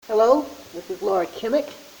Hello, this is Laura Kimmick,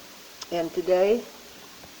 and today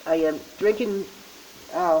I am drinking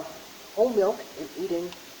whole milk and eating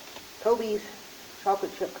Toby's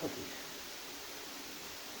chocolate chip cookies.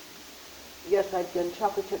 Yes, I've done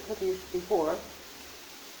chocolate chip cookies before,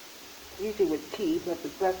 usually with tea, but the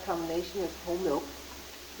best combination is whole milk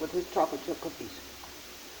with his chocolate chip cookies.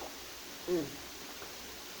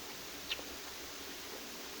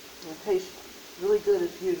 It tastes really good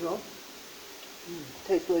as usual.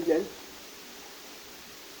 Tastes really good.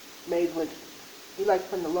 Made with, he likes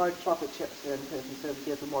putting the large chocolate chips in because he says it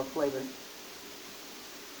gives them more flavor.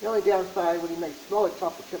 The only downside when he makes smaller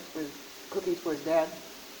chocolate chips for his cookies for his dad,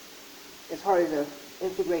 it's harder to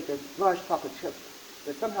integrate the large chocolate chips,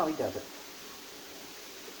 but somehow he does it.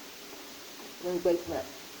 Then he bakes them at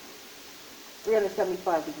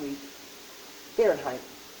 375 degrees Fahrenheit.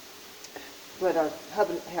 But our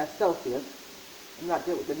oven has Celsius. I'm not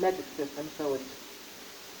good with the metric system, so it's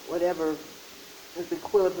whatever is the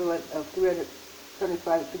equivalent of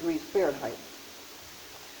 375 degrees Fahrenheit.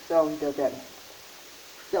 So he does that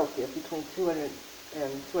Celsius, between 200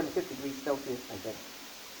 and 250 degrees Celsius, I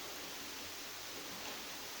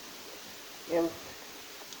think. And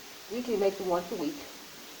usually makes them once a week.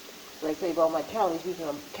 So I save all my calories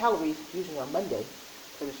usually on Monday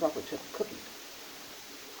for the chocolate chip cookies.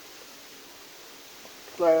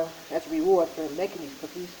 So as a reward for making these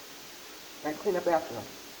cookies, I clean up after them.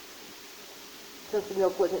 Since the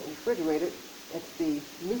milk wasn't refrigerated, it's the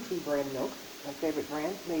Nutri brand milk, my favorite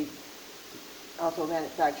brand, also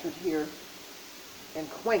manufactured here in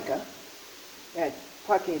Cuenca at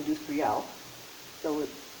Parque Industrial. So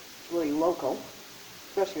it's really local,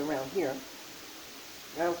 especially around here.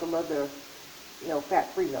 I also love their,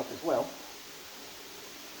 fat-free milk as well.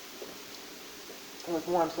 It was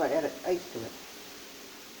warm, so I added ice to it.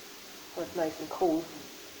 So it's nice and cold.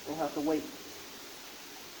 Don't have to wait.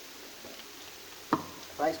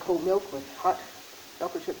 Ice cold milk with hot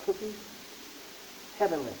chocolate chip cookies.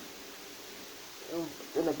 Heavenly.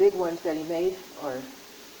 And the big ones that he made are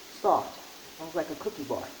soft. Almost like a cookie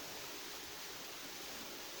bar.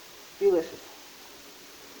 Delicious.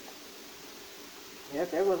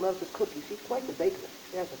 Yes, everyone loves his cookies. He's quite the baker.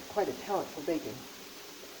 He has quite a talent for baking.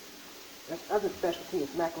 His other specialty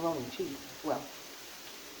is macaroni and cheese as well.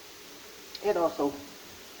 And also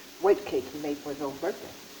white cake he made for his own birthday.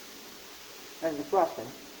 And the frosting.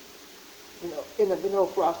 In the vanilla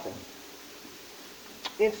frosting.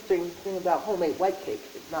 Interesting thing about homemade white cake,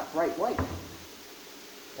 it's not bright white.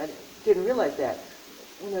 I didn't realize that.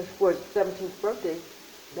 For his 17th birthday,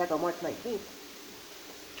 back on March 19th,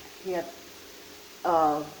 he had,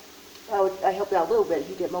 I helped out a little bit.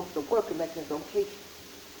 He did most of the work in making his own cake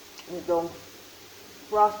and his own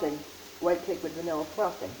frosting, white cake with vanilla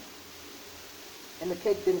frosting. And the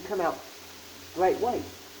cake didn't come out bright white.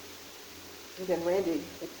 And then Randy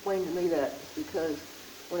explained to me that it's because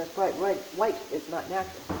when it's bright white, it's not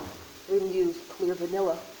natural. We didn't use clear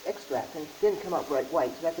vanilla extract, and it didn't come out bright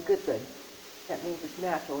white, so that's a good thing. That means it's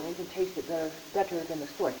natural, and you can taste it better than the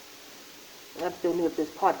source. And I'm still new at this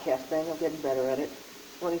podcast thing. I'm getting better at it.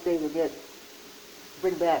 One of these days we'll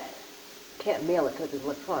bring back, can't mail it because it's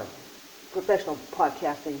electronic, professional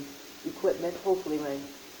podcasting equipment, hopefully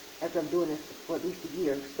after I'm doing this for at least a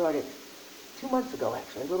year. Started 2 months ago,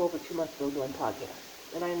 actually, a little over 2 months ago doing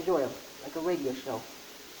podcasts. And I enjoy them, like a radio show.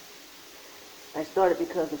 I started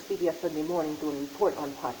because of CBS Sunday Morning doing a report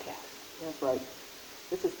on podcasts. And it's like,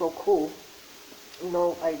 this is so cool.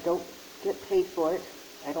 I don't get paid for it.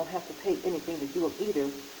 I don't have to pay anything to do it either,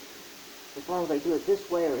 as long as I do it this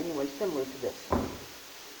way or any way similar to this.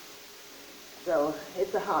 So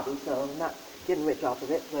it's a hobby, so I'm not getting rich off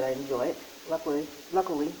of it, but I enjoy it. Luckily,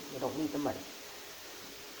 you don't need the money.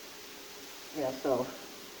 Yeah, so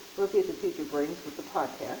we'll see what the future brings with the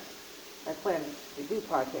podcast. I plan to do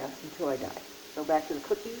podcasts until I die. So back to the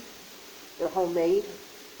cookies. They're homemade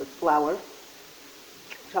with flour,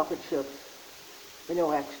 chocolate chips,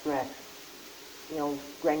 vanilla extract,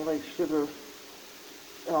 granulated sugar,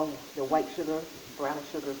 the white sugar, brown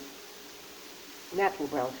sugar, natural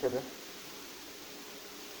brown sugar,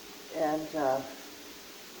 and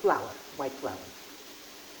flour, white flour.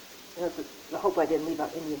 I hope I didn't leave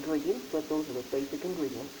out any ingredients, but those are the basic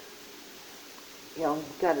ingredients.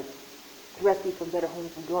 Got a recipe from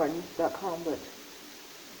BetterHomesAndGardens.com, but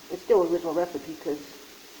it's still an original recipe because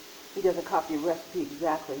he doesn't copy a recipe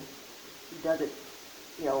exactly. He does it,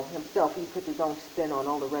 himself. He puts his own spin on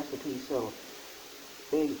all the recipes, so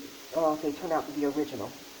they turn out to be original.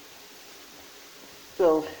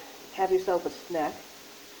 So have yourself a snack.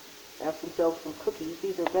 Have some cookies.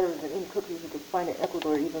 These are better than any cookies you can find in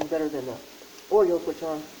Ecuador, even better than the Oreos, which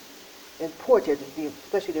are imported,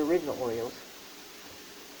 especially the original Oreos.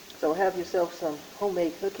 So have yourself some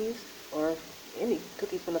homemade cookies, or any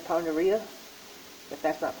cookies from the Pounderia, if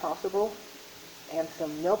that's not possible, and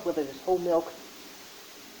some milk, whether it's whole milk,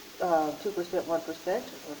 2%, 1%,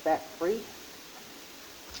 or fat-free,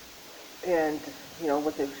 and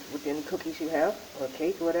with any cookies you have, or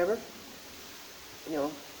cake, or whatever.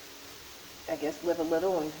 I guess live a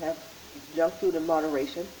little and have junk food in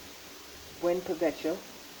moderation. Buen provecho.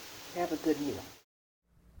 Have a good meal.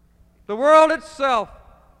 The world itself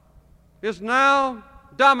is now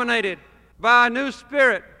dominated by a new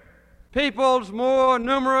spirit. Peoples more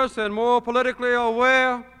numerous and more politically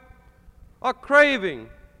aware are craving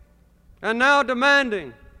and now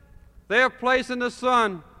demanding their place in the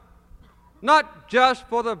sun, not just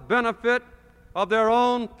for the benefit of their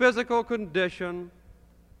own physical condition,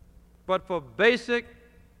 but for basic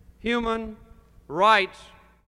human rights